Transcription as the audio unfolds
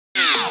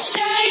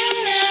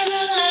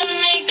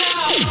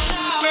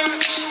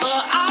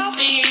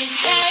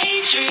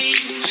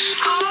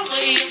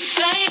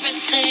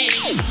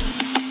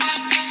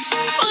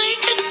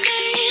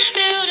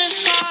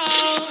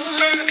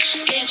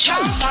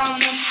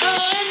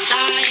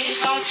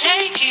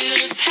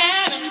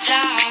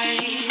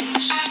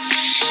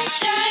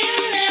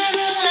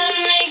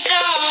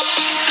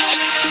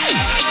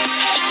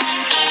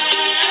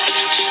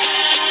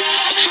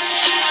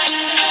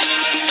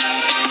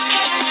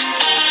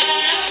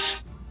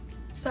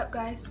up,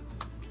 guys?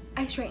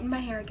 I straightened my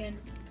hair again.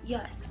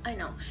 Yes, I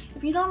know.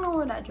 If you don't know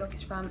where that joke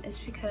is from, it's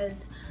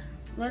because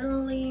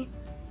literally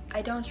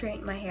I don't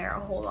straighten my hair a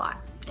whole lot.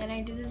 And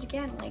I did it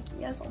again. Like,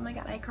 yes, oh my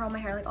god, I curl my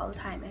hair like all the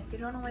time. And if you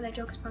don't know where that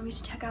joke is from, you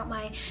should check out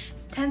my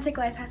 10 sick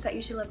life hacks that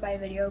you should live by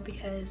video,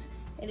 because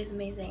it is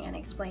amazing and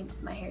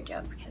explains my hair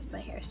joke because my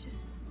hair is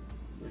just...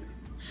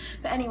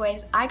 But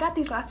anyways, I got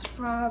these glasses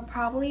from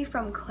probably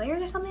from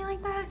Claire's or something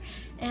like that,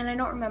 and I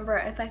don't remember.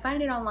 If I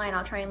find it online,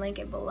 I'll try and link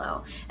it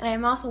below. And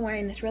I'm also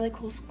wearing this really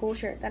cool school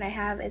shirt that I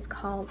have. It's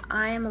called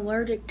I Am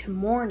Allergic to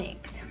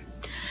Mornings,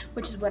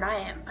 which is what I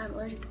am. I'm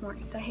allergic to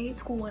mornings. I hate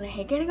school and I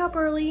hate getting up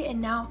early.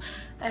 And now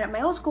at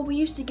my old school, we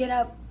used to get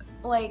up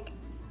like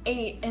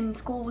 8 and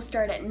school would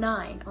start at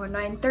 9 or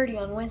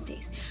 9:30 on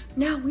Wednesdays.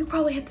 Now we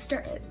probably have to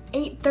start at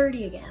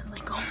 8:30 again.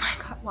 Like, oh my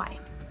god, why?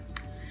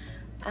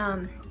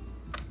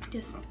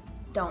 Just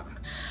don't.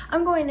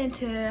 I'm going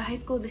into high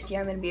school this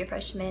year. I'm going to be a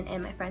freshman,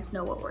 and my friends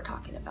know what we're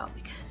talking about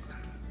because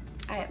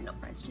I have no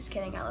friends. Just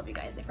kidding. I love you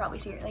guys. They probably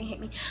secretly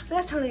hate me, but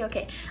that's totally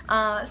okay.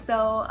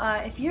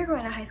 If you're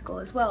going to high school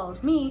as well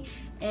as me,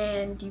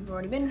 and you've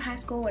already been in high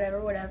school,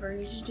 whatever,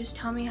 you should just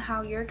tell me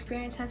how your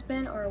experience has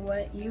been or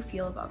what you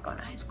feel about going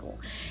to high school.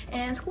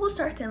 And school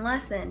starts in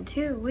less than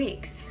 2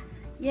 weeks.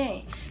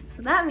 Yay.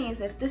 So that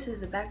means if this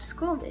is a back to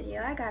school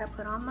video, I gotta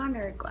put on my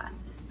nerd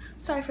glasses.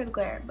 Sorry for the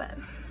glare, but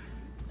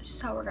that's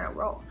just how we're gonna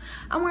roll.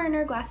 I'm wearing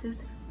nerd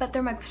glasses, but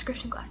they're my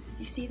prescription glasses.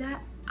 You see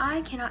that?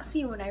 I cannot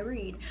see when I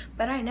read,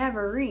 but I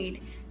never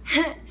read.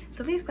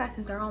 So these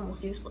glasses are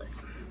almost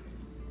useless.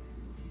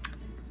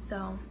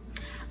 So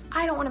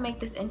I don't want to make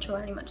this intro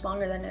any much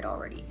longer than it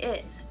already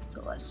is.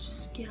 So let's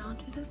just get on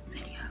to the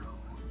video.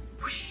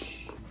 Whoosh.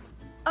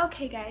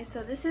 Okay guys,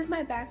 so this is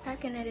my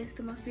backpack, and it is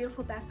the most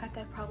beautiful backpack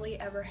I've probably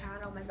ever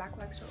had. All my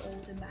backpacks are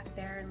old and back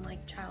there and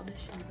like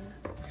childish, and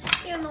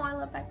even though I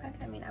love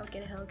backpacks, I mean, I would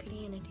get a Hello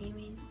Kitty and a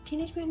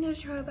Teenage Mutant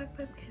Ninja Turtle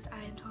backpack because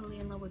I am totally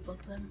in love with both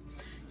of them.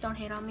 Don't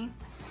hate on me.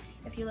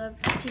 If you love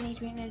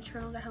Teenage Mutant Ninja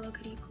Turtles or Hello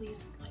Kitty,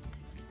 please like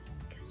this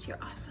because you're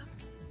awesome.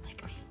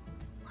 Like me,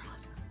 we're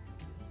awesome.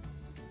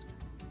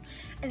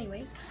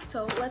 Anyways,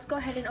 so let's go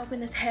ahead and open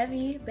this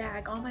heavy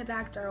bag. All my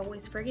bags are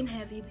always friggin'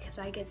 heavy because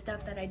I get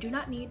stuff that I do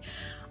not need.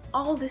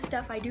 All this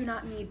stuff I do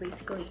not need,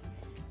 basically,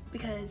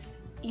 because,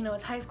 you know,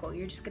 it's high school.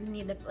 You're just gonna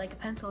need like a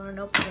pencil and a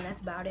notebook, and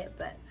that's about it.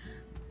 But,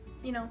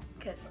 you know,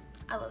 because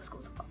I love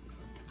school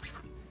supplies.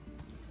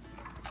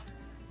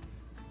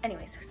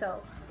 Anyways,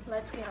 so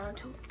let's get on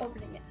to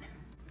opening it.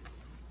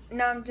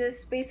 Now I'm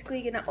just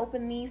basically gonna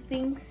open these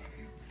things,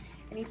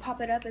 and you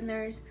pop it up, and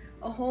there's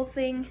a whole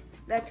thing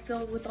that's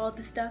filled with all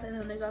the stuff, and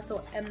then there's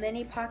also a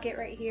mini pocket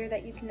right here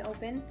that you can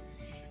open,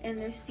 and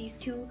there's these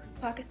 2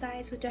 pocket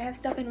sides, which I have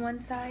stuff in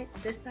one side,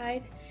 this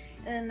side,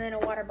 and then a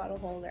water bottle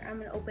holder. I'm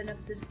gonna open up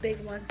this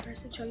big one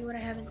first and show you what I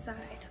have inside.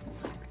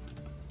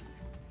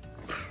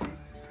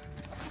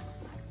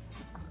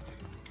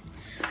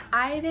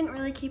 I didn't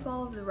really keep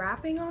all of the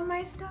wrapping on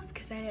my stuff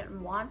because I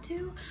didn't want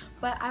to,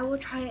 but I will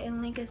try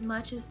and link as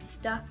much as the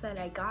stuff that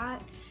I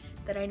got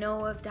that I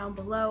know of down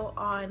below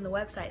on the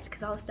websites,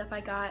 because all the stuff I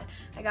got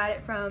it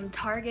from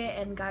Target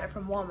and got it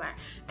from Walmart.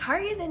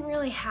 Target didn't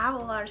really have a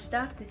lot of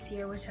stuff this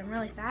year, which I'm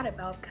really sad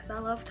about because I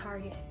love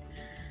Target.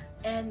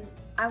 And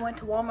I went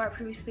to Walmart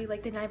previously,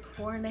 like the night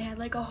before, and they had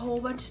like a whole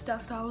bunch of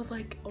stuff, so I was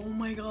like, oh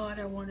my god,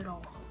 I want it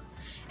all.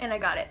 And I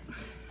got it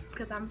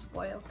because I'm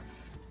spoiled.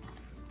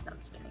 No, I'm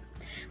just kidding.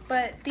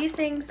 But these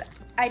things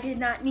I did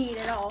not need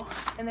at all,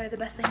 and they're the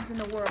best things in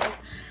the world.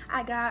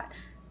 I got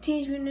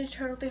Teenage Mutant Ninja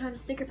Turtle 300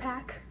 sticker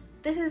pack.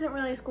 This isn't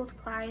really a school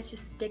supply, it's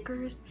just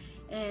stickers,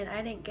 and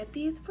I didn't get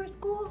these for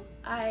school.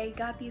 I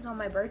got these on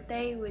my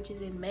birthday, which is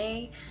in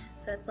May,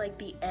 so that's like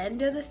the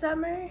end of the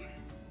summer.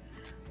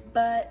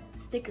 But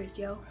stickers,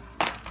 yo.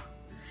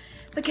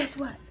 But guess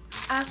what?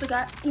 I also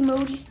got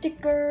emoji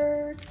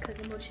stickers, because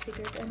emoji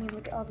stickers, I mean,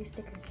 look at all these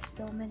stickers, there's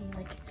so many.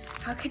 Like,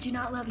 how could you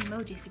not love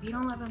emojis? If you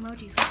don't love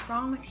emojis, what's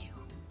wrong with you?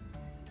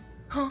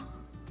 Huh?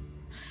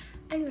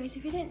 Anyways,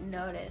 if you didn't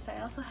notice,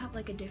 I also have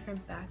like a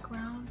different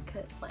background,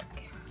 because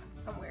like,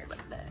 I'm weird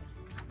like that.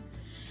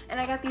 And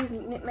I got these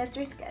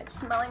Mystery Sketch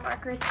smelling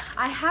markers.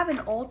 I have an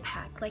old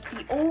pack, like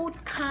the old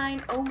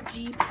kind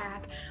OG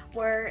pack,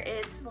 where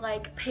it's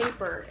like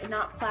paper and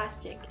not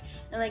plastic.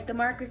 And like the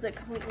markers look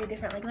completely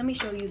different. Like, let me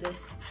show you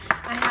this.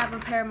 I have a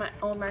pair of my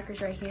old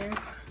markers right here.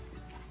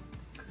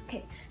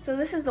 Okay, so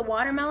this is the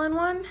watermelon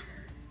one.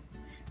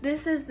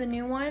 This is the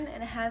new one,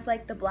 and it has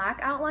like the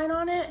black outline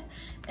on it.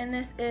 And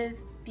this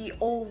is the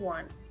old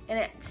one, and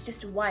it's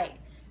just white,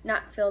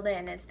 not filled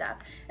in and stuff.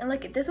 And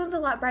look, this one's a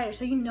lot brighter,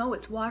 so you know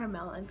it's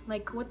watermelon.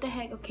 Like, what the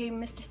heck? Okay,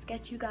 Mr.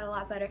 Sketch, you got a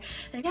lot better.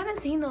 And if you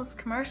haven't seen those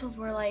commercials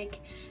where like,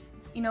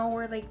 you know,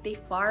 where like they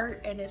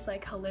fart and it's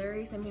like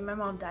hilarious. I mean, my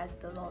mom does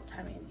those all the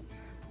time. I mean,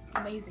 it's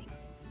amazing.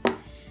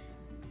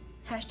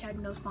 Hashtag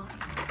no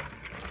spons.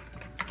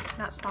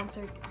 Not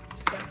sponsored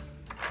stuff.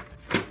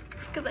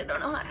 Because I don't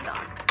know how to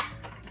talk.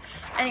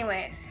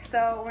 Anyways,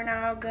 so we're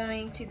now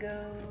going to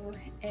go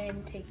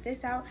and take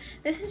this out.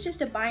 This is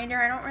just a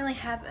binder. I don't really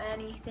have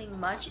anything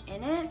much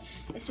in it.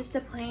 It's just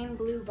a plain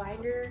blue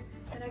binder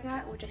that I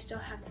got, which I still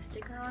have the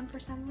sticker on for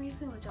some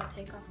reason, which I'll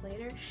take off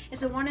later.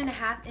 It's a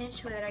 1.5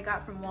 inch that I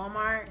got from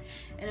Walmart,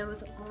 and it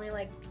was only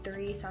like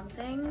 $3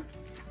 something.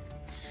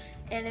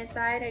 And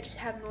inside I just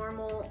have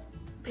normal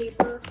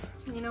paper,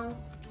 you know,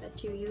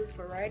 that you use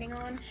for writing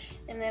on.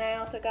 And then I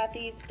also got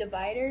these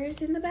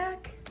dividers in the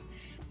back.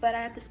 But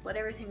I have to split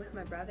everything with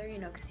my brother, you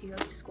know, because he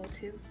goes to school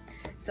too.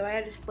 So I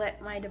had to split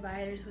my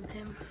dividers with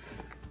him.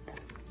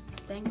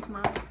 Thanks,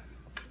 Mom.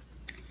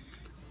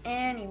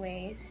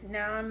 Anyways,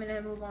 now I'm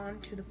gonna move on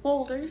to the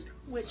folders,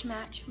 which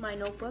match my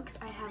notebooks.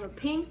 I have a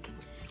pink,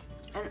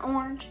 an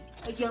orange,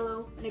 a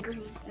yellow, and a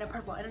green, and a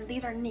purple. And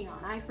these are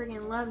neon. I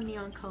freaking love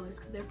neon colors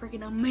because they're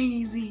freaking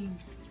amazing.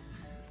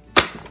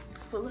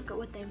 But look at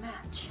what they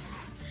match.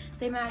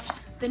 They match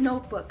the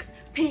notebooks,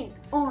 pink,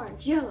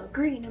 orange, yellow,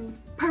 green, and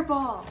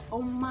purple.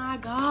 Oh my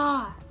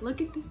God,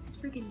 look at this, it's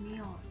freaking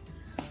neon.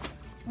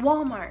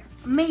 Walmart,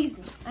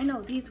 amazing. I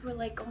know, these were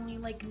like only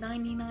like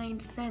 99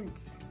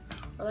 cents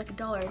or like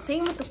 $1.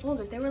 Same with the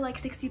folders, they were like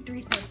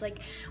 63 cents. Like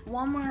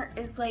Walmart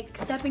is like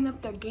stepping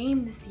up their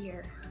game this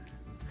year.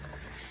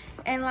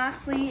 And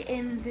lastly,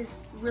 in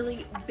this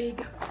really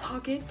big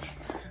pocket,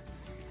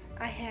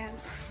 I have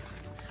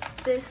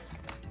this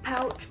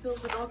pouch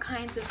filled with all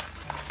kinds of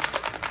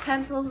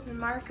pencils and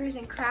markers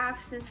and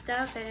crafts and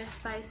stuff, and it's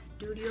by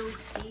Studio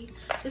C.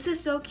 This is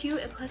so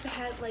cute, and plus it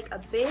had like a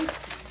big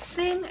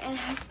thing and it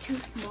has 2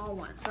 small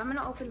ones. So I'm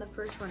gonna open the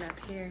first one up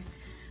here,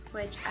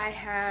 which I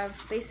have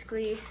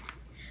basically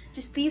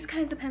just these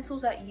kinds of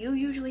pencils that you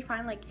usually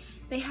find. Like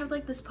they have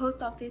like this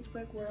post on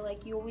Facebook where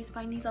like you always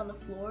find these on the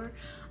floor.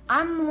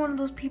 I'm one of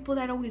those people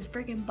that always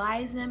freaking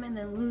buys them and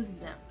then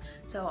loses them.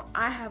 So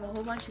I have a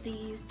whole bunch of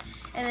these,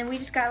 and then we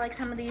just got like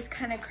some of these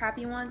kind of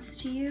crappy ones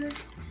to use,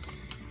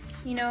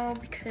 you know,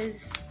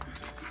 because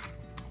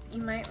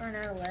you might run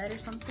out of lead or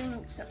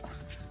something.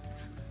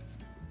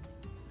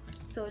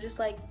 So just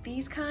like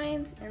these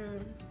kinds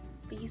and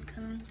these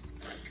kinds.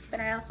 But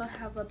I also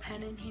have a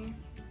pen in here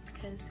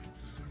because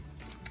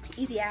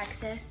easy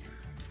access.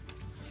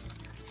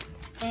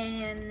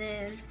 And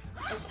then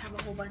I just have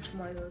a whole bunch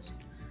more of those.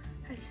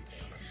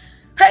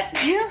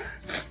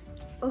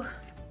 Oh.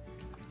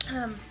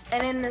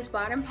 And in this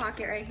bottom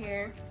pocket right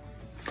here,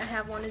 I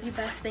have one of the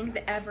best things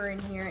ever in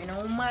here, and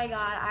oh my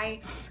God, I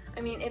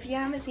mean, if you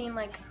haven't seen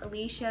like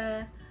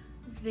Alicia's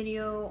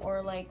video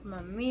or like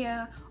Mamma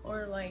Mia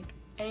or like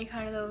any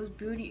kind of those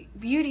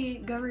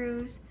beauty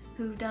gurus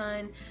who've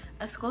done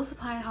a school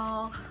supply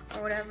haul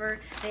or whatever,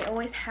 they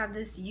always have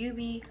this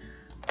UB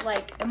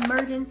like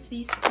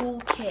emergency school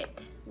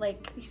kit.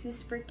 Like, this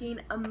is freaking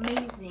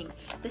amazing.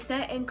 The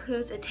set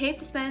includes a tape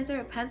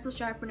dispenser, a pencil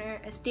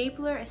sharpener, a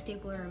stapler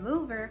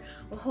remover,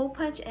 a hole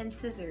punch, and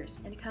scissors.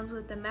 And it comes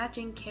with the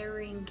matching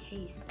carrying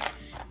case.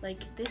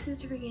 Like, this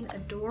is freaking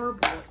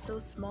adorable. It's so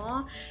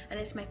small, and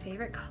it's my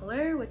favorite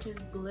color, which is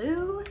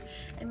blue.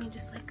 I mean,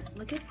 just like,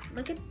 look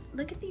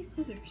at these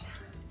scissors.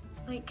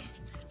 Like,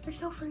 they're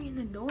so freaking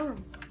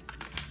adorable.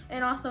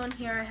 And also in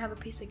here, I have a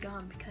piece of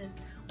gum because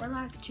we're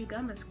allowed to chew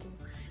gum in school.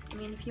 I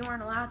mean, if you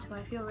weren't allowed to,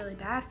 I feel really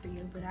bad for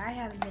you, but I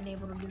haven't been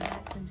able to do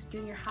that since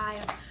junior high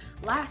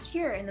last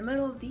year in the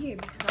middle of the year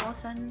because all of a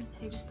sudden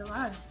they just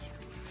allowed us to,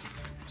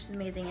 which is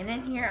amazing. And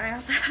in here, I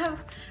also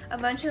have a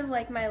bunch of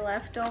like my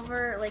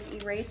leftover like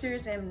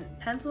erasers and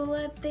pencil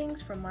lead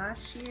things from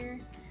last year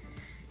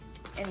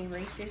and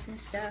erasers and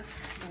stuff.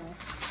 So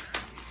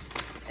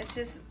it's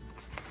just,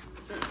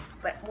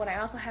 but what I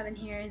also have in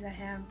here is I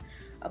have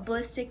a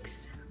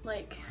Ballistics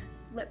like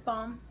lip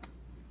balm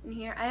in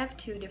here. I have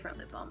 2 different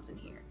lip balms in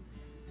here.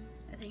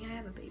 I think I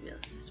have a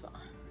Babyliss as well.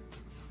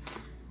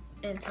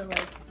 And so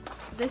like,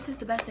 this is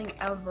the best thing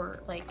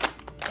ever. Like,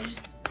 I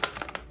just,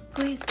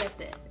 please get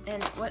this.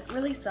 And what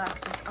really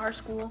sucks is our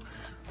school,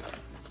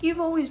 you've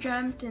always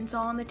dreamt and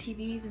saw on the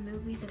TVs and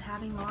movies of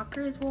having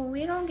lockers. Well,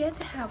 we don't get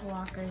to have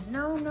lockers.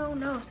 No, no,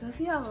 no. So if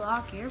you have a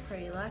locker, you're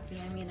pretty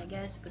lucky. I mean, I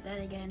guess. But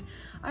then again,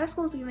 our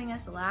school's giving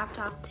us a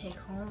laptop to take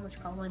home, which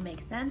probably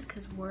makes sense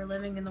because we're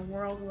living in the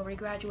world where we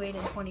graduate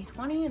in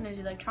 2020 and there's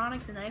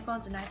electronics and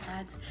iPhones and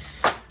iPads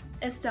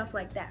and stuff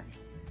like that.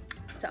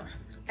 So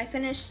I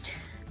finished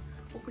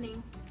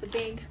opening the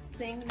big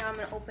thing. Now I'm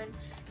gonna open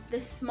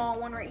this small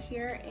one right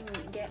here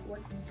and get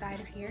what's inside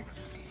of here.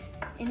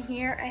 In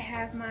here I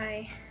have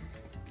my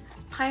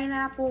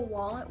pineapple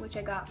wallet, which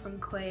I got from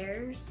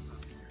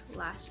Claire's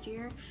last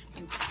year.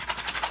 And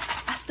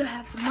I still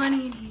have some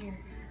money in here.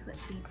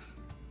 Let's see.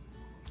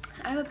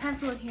 I have a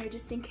pencil in here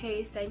just in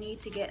case I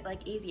need to get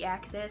like easy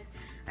access.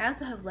 I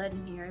also have lead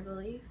in here, I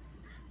believe,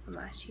 from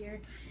last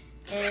year.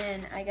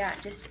 And I got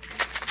just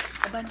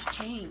a bunch of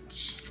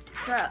change to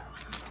throw.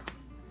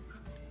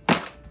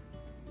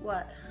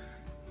 What?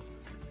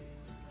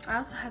 I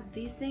also have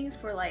these things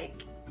for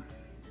like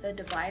the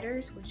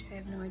dividers, which I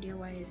have no idea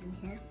why is in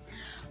here.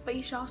 But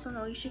you should also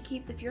know, you should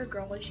keep, if you're a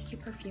girl, you should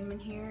keep perfume in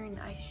here. And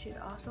I should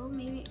also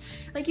maybe,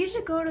 like, you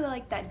should go to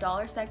like that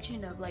dollar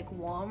section of like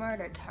Walmart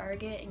or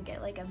Target and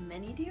get like a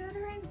mini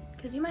deodorant,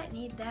 because you might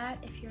need that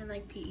if you're in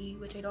like PE,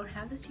 which I don't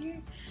have this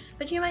year,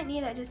 but you might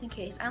need that just in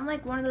case. I'm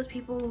like one of those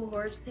people who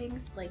hoards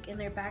things like in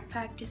their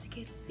backpack just in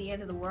case it's the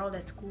end of the world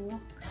at school,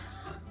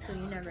 so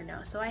you never know.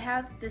 So I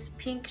have this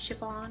pink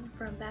chiffon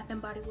from Bath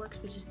and Body Works,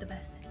 which is the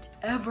best scent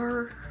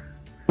ever.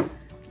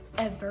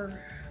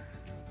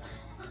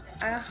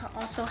 I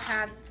also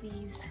have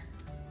these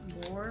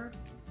more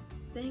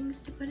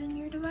things to put in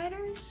your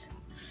dividers,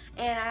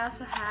 and I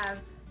also have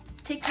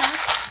Tic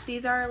Tacs.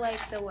 These are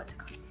like the, what's it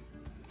called?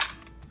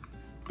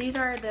 These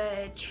are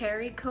the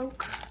cherry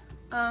Coke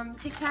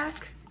Tic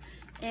Tacs,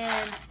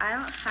 and I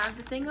don't have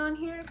the thing on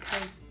here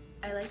because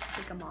I like to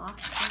take them off.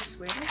 I'm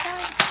just weird like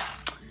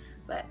that,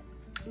 but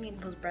I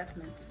need those breath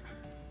mints.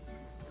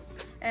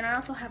 And I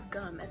also have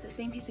gum. It's the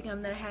same piece of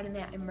gum that I had in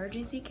that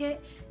emergency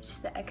kit. It's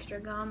just the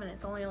extra gum, and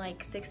it's only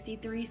like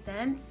 63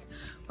 cents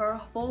for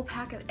a full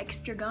pack of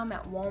extra gum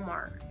at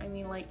Walmart. I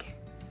mean, like,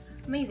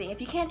 amazing. If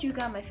you can't chew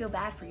gum, I feel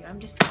bad for you.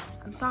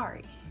 I'm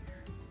sorry.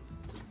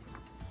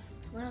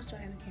 What else do I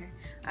have in here?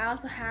 I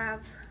also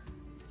have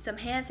some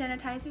hand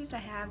sanitizers. I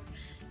have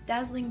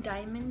Dazzling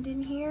Diamond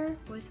in here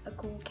with a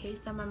cool case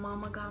that my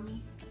mama got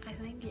me, I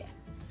think,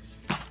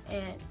 yeah.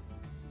 And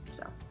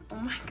so, oh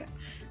my god.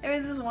 There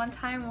was this one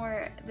time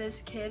where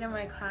this kid in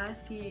my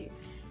class, he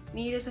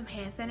needed some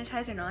hand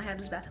sanitizer, and all I had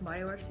was Bath and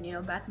Body Works, and you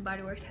know Bath and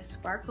Body Works has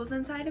sparkles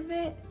inside of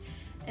it,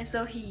 and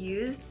so he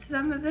used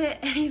some of it,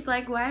 and he's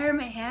like, why are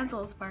my hands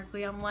all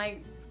sparkly? I'm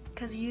like,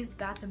 because you used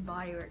Bath and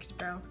Body Works,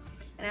 bro.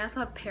 And I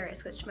also have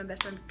Paris, which my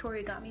best friend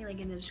Victoria got me, like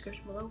in the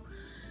description below,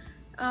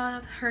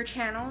 on her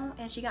channel,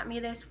 and she got me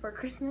this for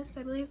Christmas,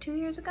 I believe 2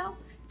 years ago.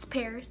 It's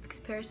Paris,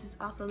 because Paris is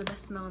also the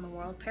best smell in the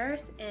world.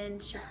 Paris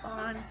and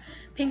chiffon,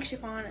 pink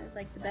chiffon is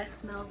like the best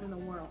smells in the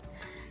world.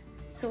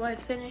 So I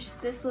finished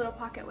this little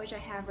pocket, which I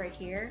have right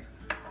here,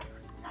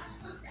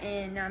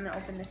 and now I'm gonna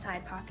open the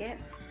side pocket.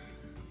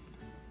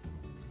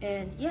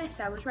 And yes,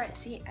 I was right.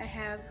 See, I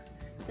have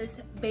this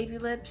Baby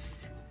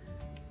Lips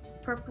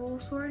purple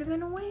sort of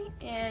in a way,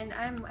 and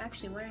I'm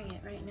actually wearing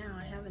it right now.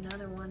 I have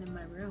another one in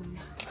my room,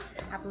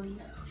 I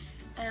believe.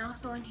 And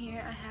also in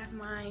here I have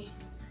my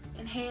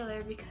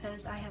inhaler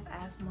because I have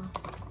asthma.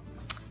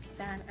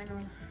 Sad, I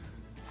know.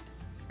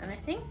 And I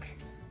think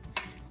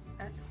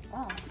that's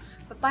all.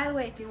 But by the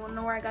way, if you want to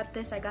know where I got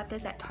this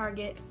at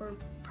Target for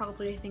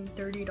probably, I think,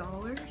 $30,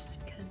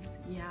 because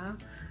yeah,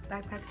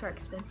 backpacks are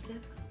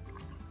expensive.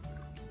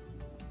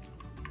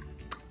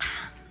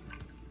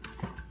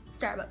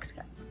 Starbucks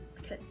cup,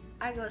 because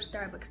I go to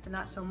Starbucks, but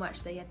not so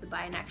much that you have to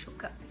buy an actual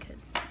cup,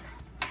 because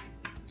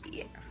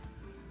yeah,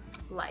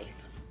 life.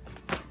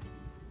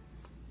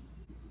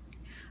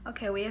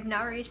 Okay, we have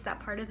now reached that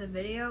part of the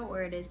video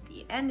where it is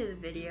the end of the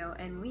video,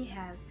 and we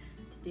have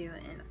to do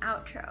an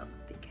outro,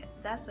 because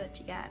that's what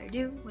you gotta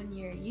do when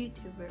you're a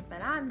YouTuber.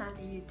 But I'm not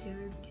a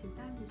YouTuber because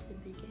I'm just a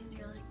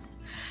beginner like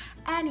this.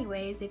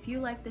 Anyways, if you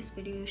like this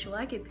video, you should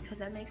like it, because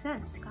that makes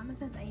sense. Common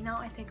sense. You know,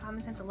 I say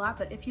common sense a lot,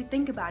 but if you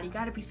think about it, you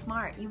gotta be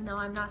smart, even though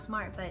I'm not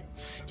smart, but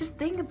just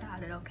think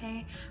about it,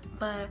 okay?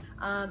 But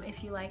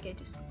if you like it,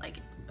 just like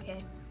it,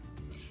 okay?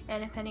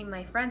 And if any of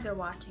my friends are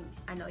watching,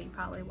 I know you're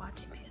probably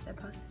watching because I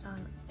post this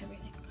on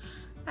everything.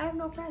 I have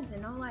no friends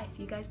and no life.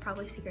 You guys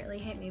probably secretly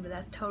hate me, but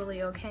that's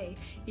totally okay.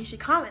 You should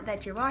comment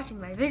that you're watching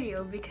my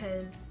video,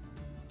 because,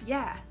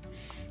 yeah.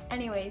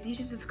 Anyways, you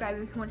should subscribe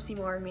if you want to see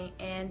more of me.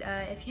 And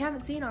if you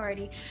haven't seen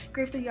already,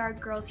 Grave 3 Yard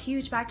Girls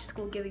huge back to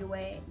school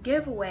giveaway.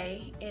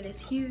 It is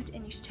huge,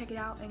 and you should check it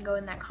out and go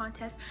in that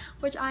contest,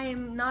 which I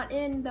am not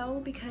in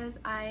though, because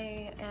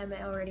I am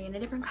already in a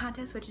different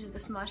contest, which is the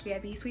Smosh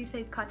VIP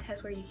sweepstakes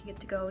contest, where you can get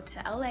to go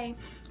to LA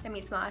and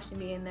meet Smosh and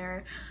be in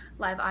their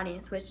live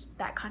audience, which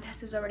that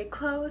contest is already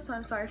closed, so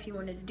I'm sorry if you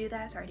wanted to do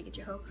that. Sorry to get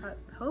your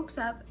hopes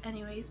up.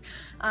 Anyways,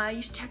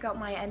 you should check out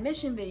my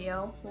admission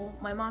video, well,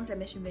 my mom's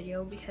admission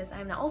video, because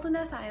I'm not old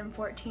enough. I am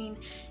 14,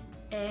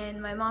 and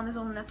my mom is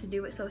old enough to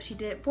do it, so she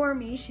did it for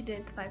me. She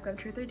did the 5-gram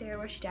truth or dare,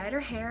 where she dyed her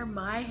hair,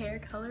 my hair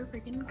color,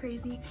 freaking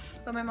crazy.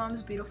 But my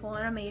mom's beautiful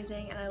and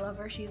amazing, and I love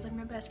her. She's like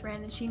my best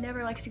friend, and she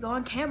never likes to go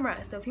on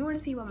camera. So if you want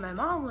to see what my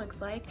mom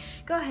looks like,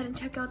 go ahead and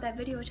check out that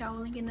video, which I will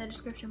link in the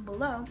description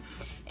below.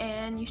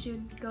 And you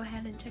should go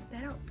ahead and check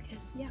that out,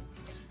 because yeah.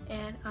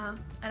 And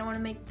I don't want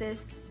to make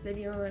this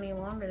video any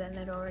longer than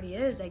it already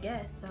is, I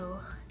guess. So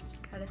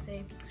just gotta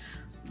say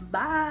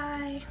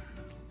bye.